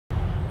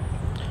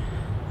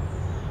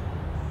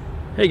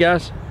Hey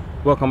guys,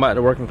 welcome back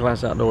to Working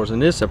Class Outdoors. In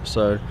this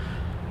episode,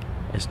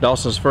 it's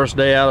Dawson's first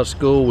day out of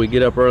school. We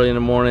get up early in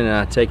the morning and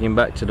I take him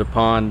back to the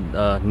pond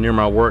near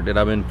my work that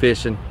I've been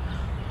fishing,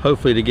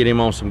 hopefully to get him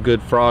on some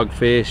good frog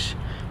fish.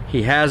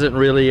 He hasn't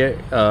really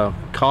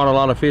caught a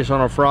lot of fish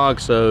on a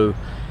frog,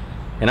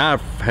 and I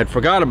had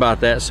forgot about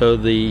that, so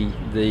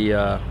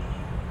the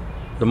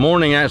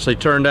morning actually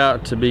turned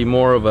out to be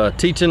more of a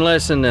teaching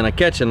lesson than a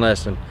catching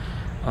lesson.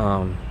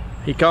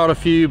 He caught a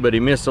few, but he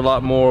missed a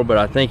lot more, but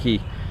I think he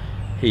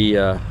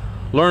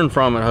learned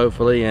from it,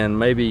 hopefully, and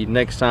maybe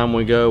next time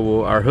we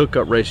go, our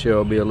hookup ratio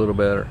will be a little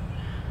better.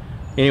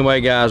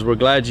 Anyway guys, we're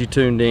glad you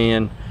tuned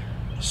in.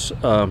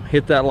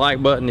 Hit that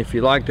like button if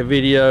you like the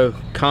video,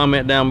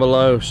 comment down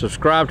below,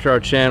 subscribe to our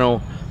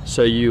channel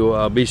so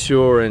you be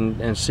sure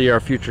and see our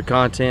future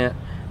content.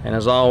 And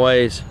as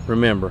always,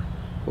 remember,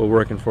 we're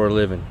working for a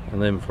living and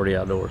living for the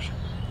outdoors.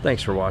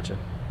 Thanks for watching.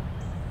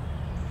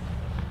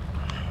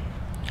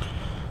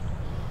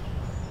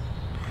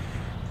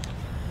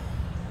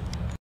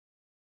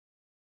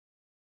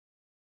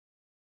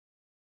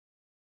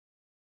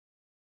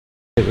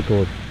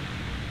 Record.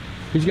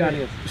 He's got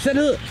it. Set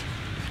up.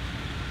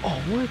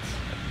 Oh, what?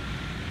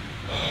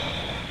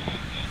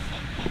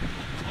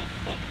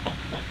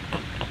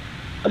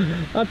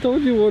 I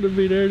told you one to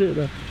be there,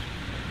 didn't I?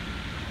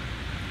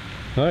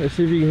 All right, let's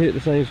see if you can hit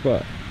the same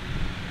spot.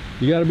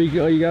 You gotta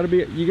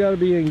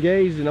be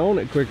engaged and on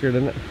it quicker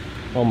than that.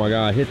 Oh my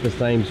God, hit the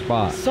same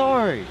spot.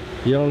 Sorry.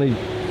 You're only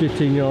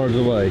 15 yards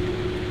away.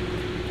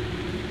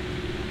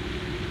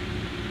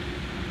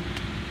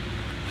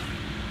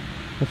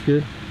 That's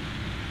good.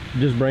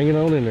 Just bring it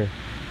on in there.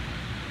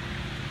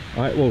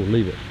 All right, whoa,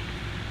 leave it.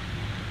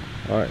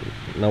 All right,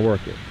 now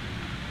work it.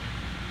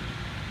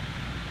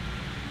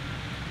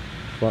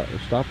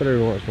 Stop it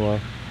every once in a while.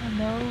 I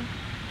know.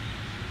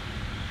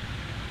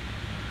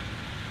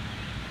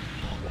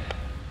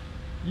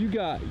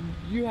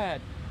 You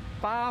had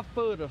 5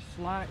 foot of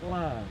slack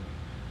line.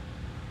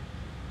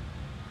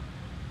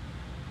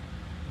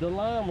 The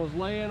line was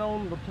laying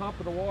on the top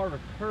of the water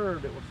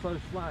curve that was so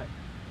slack.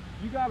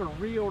 You got to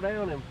reel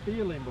down and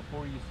feel him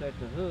before you set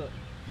the hook.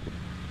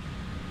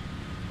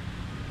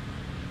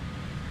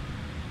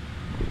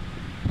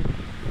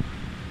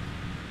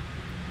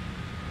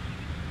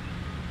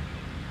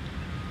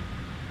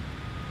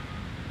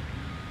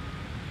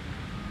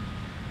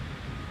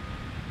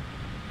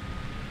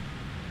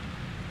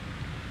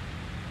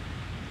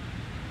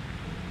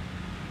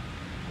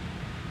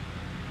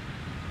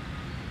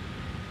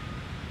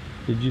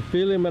 Did you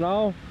feel him at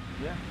all?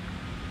 Yeah.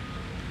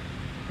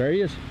 There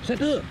he is. Set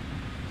the hook.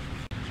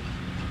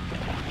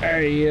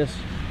 There he is.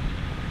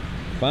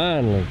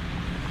 Finally.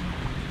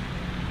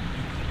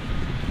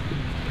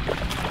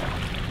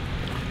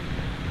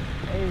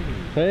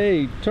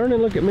 Hey, turn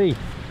and look at me.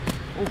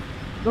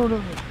 Oh,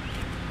 no.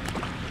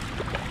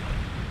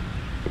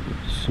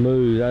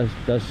 Smooth.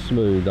 That's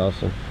smooth,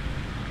 Dawson.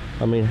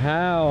 I mean,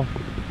 how?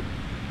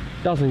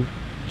 Dawson,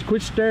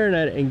 quit staring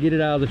at it and get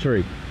it out of the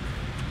tree.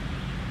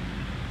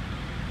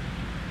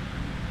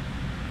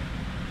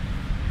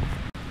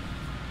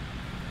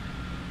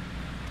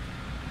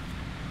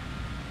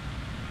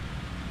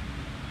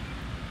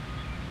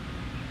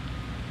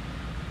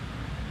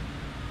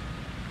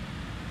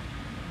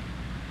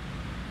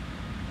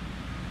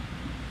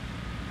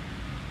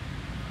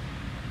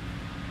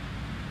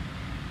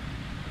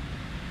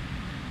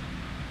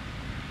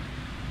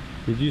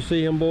 Did you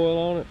see him boil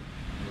on it?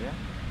 Yeah.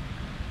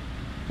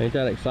 Ain't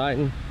that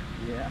exciting?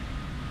 Yeah.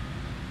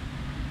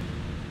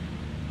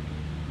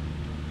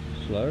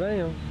 Slow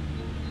down.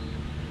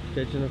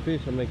 Catching a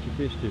fish will make you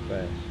fish too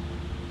fast.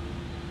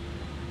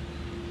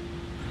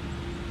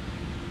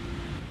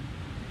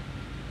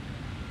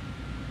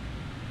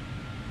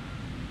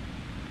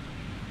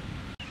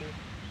 I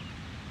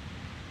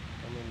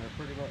mean, they're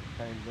pretty much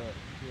tamed up.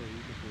 Yeah,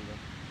 you can see them.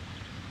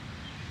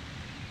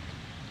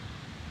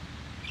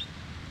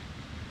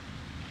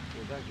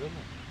 Was that good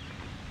one?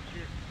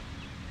 Here.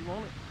 You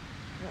want it?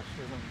 Yeah,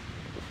 sure.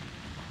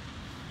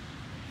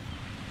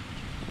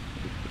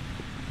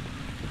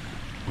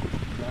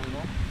 Got it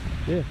on?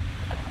 Yeah.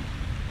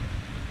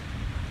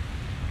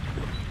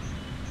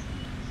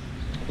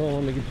 Oh,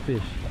 let me get the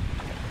fish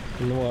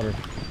in the water.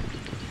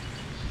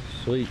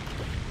 Sweet.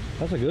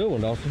 That's a good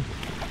one, Dawson.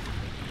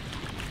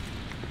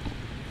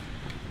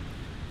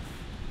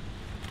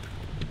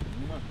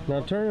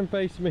 Now turn and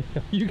face me.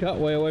 You got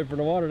way away from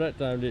the water that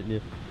time, didn't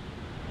you?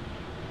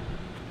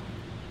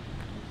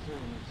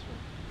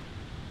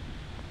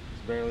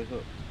 It's barely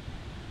hooked.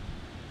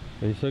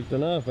 He's hooked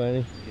enough,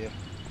 ain't Yeah.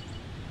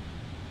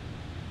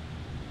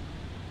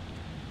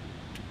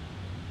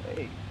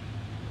 Hey. he?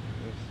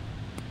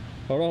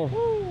 Hold on.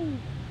 Woo.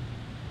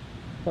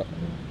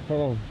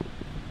 Hold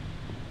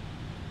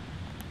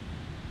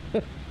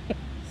on.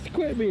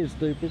 Quit being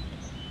stupid.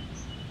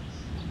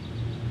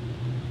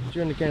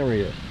 You're on the camera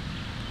yet.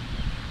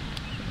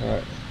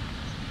 Alright.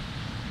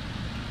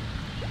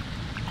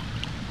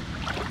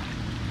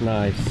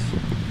 Nice.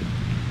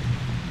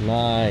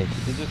 Nice.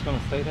 Is it just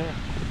gonna stay there?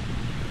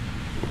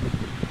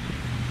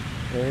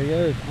 There he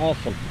goes.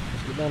 Awesome.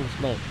 Let's get down the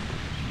smoke.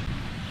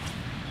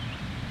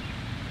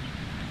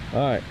 All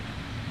right.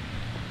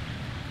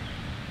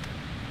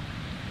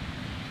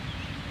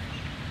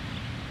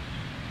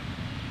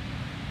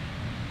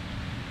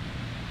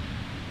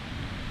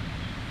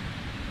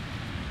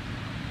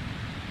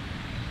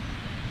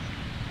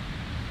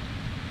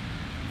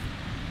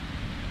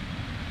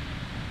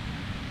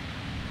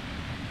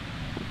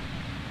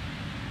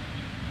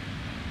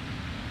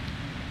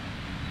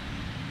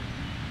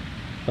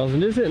 Because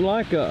this isn't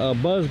like a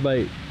buzz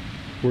bait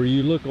where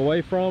you look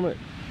away from it.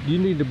 You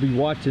need to be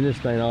watching this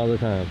thing all the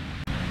time.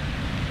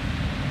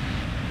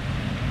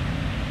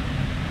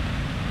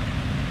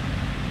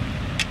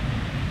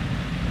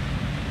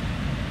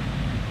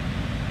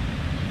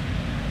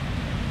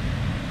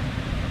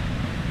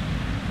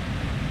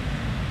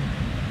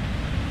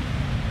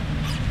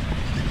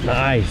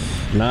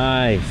 Nice,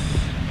 nice.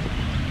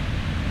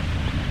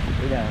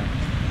 Stay down.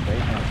 Stay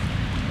down.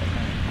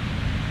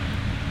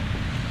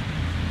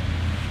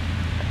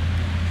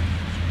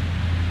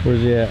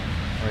 Where's he at?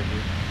 Right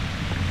here.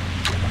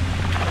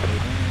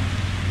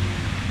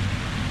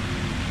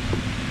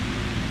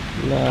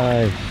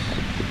 Nice.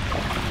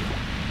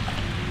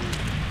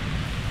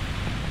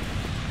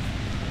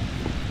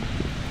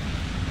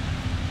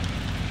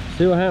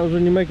 See what happens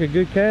when you make a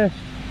good cast?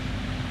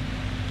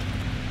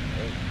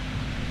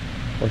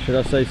 Or should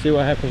I say, see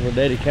what happens when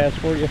Daddy casts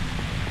for you?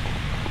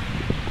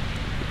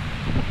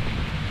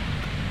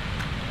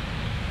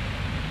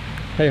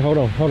 Hey, hold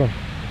on, hold on.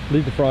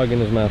 Leave the frog in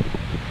his mouth.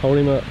 Hold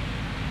him up.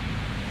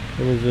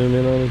 Let me zoom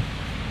in on him.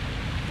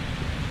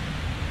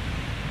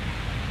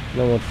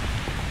 No one.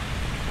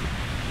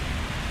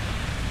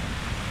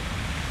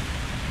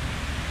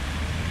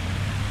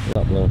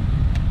 Not blowing.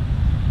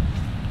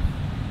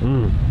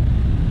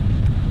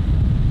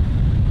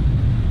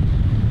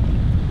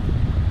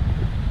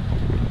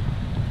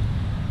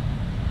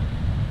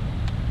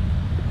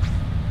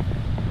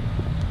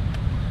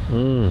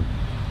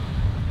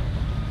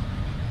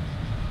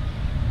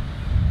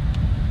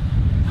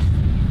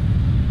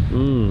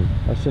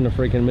 That's in the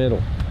freaking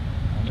middle.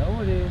 I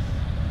know it is.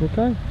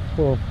 Okay,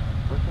 well,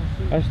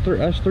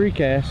 that's three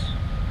casts.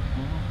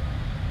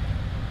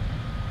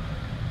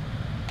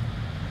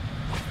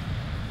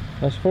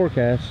 That's 4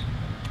 casts.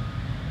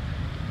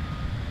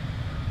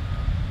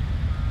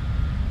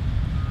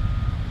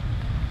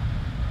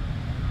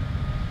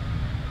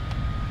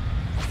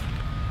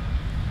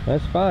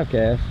 That's 5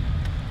 casts.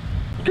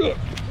 Good.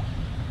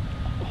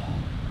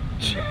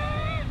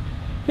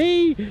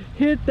 He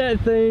hit that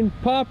thing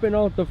popping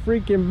off the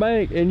freaking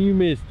bank and you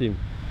missed him.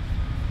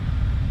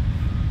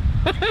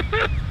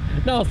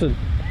 Dawson,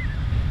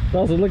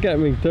 look at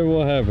me. Tell me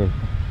what happened.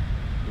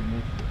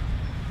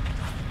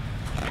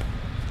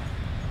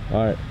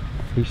 All right,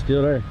 he's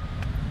still there,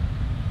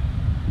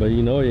 but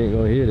you know he ain't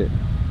gonna hit it.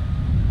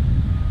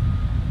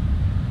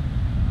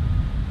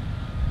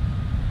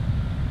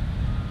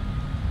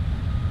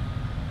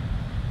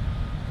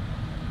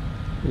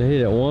 They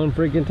hit it one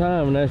freaking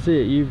time and that's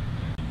it.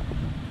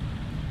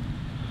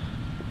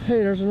 Hey,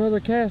 there's another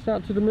cast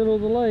out to the middle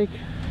of the lake.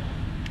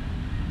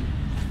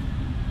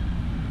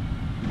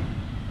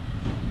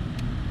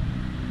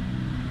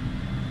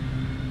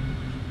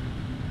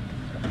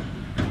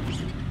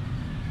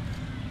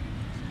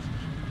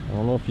 I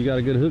don't know if you got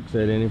a good hook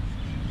set in him.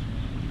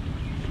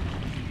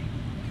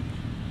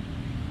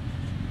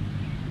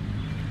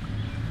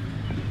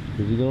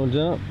 Is he gonna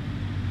jump?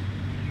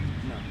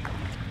 No.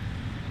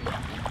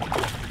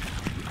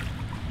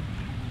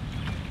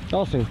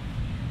 Dawson,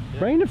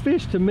 bring the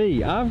fish to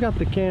me. I've got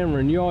the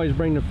camera and you always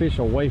bring the fish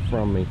away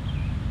from me.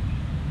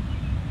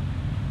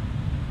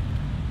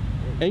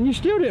 And you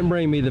still didn't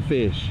bring me the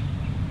fish.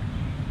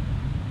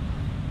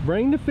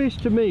 Bring the fish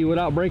to me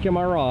without breaking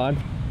my rod.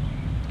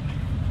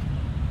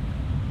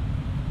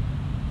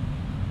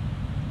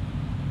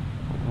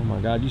 Oh my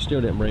God, you still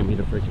didn't bring me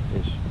the freaking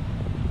fish.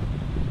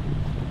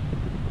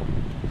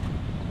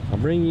 I'll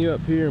bring you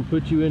up here and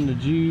put you in the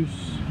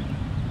juice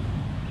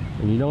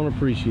and you don't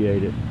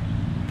appreciate it.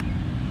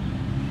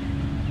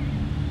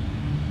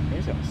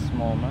 He's got a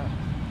small mouth.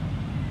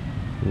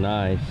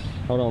 Nice.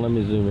 Hold on, let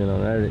me zoom in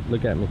on that.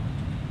 Look at me.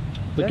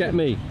 Look at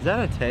me. Is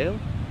that a tail?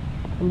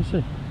 Let me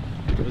see.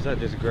 Or was that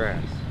just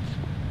grass?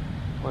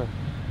 Where?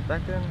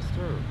 Back there in the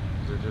store.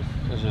 Is it just...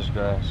 It's just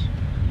grass.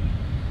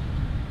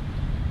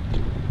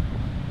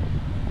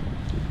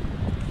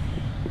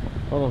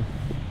 Hold on.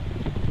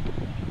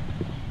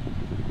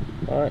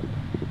 All right.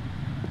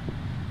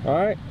 All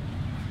right.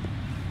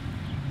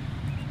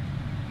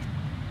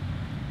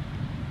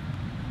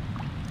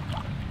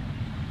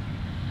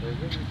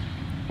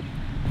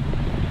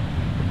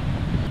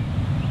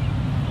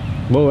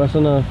 Whoa, that's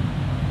enough.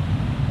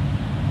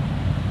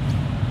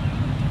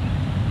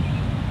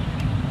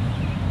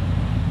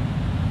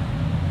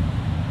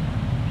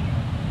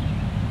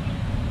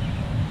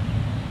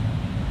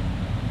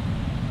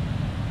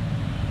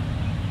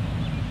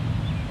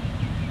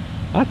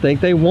 I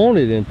think they want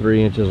it in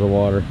 3 inches of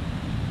water.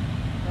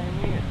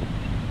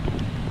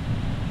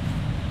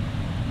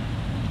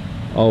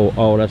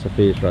 Oh, that's a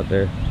fish right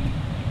there.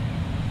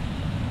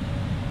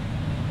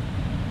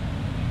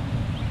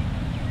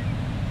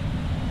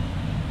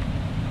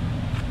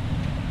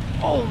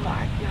 Oh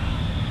my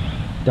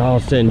God.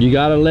 Dawson, you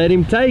gotta let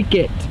him take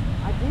it.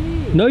 I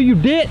did. No, you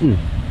didn't.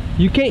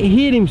 You can't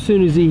hit him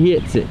soon as he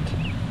hits it.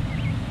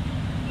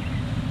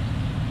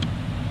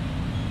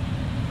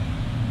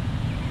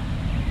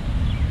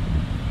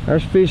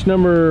 There's fish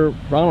number,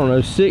 I don't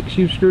know, 6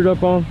 you've screwed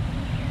up on.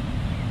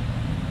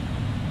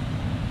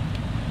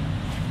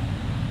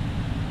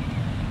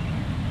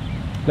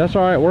 That's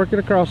all right, work it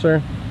across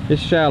there.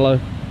 It's shallow.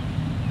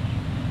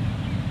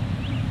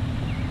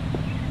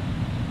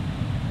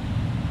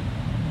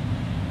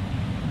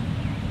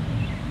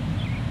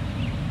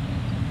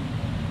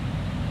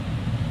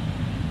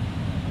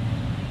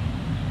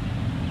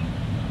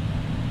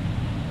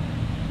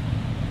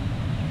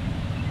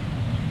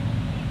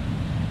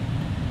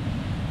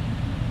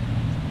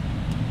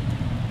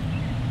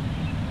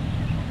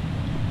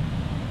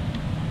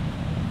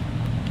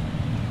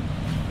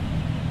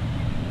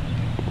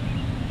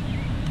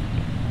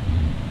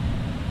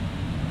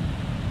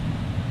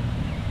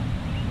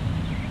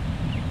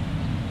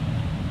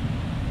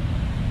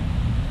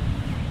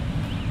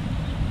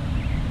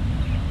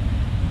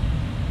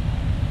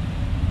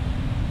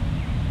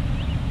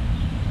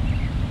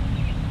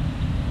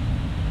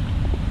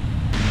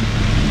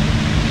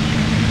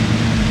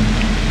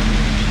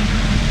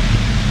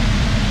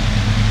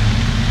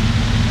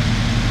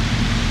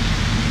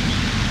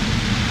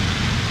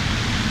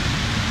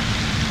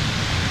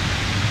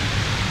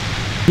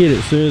 Hit it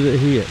as soon as it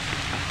hits.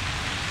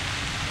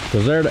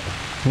 Cause there, that's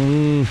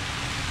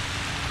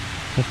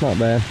not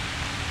bad.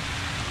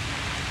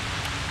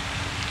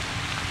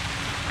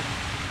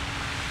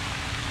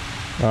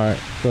 All right,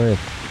 go ahead.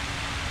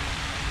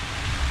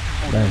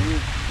 Bang.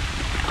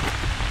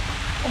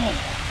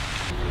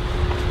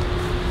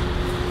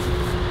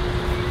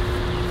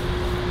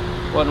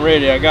 Wasn't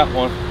ready, I got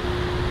one.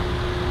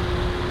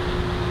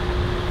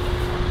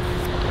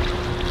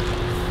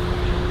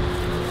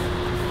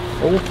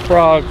 Old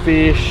frog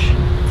fish.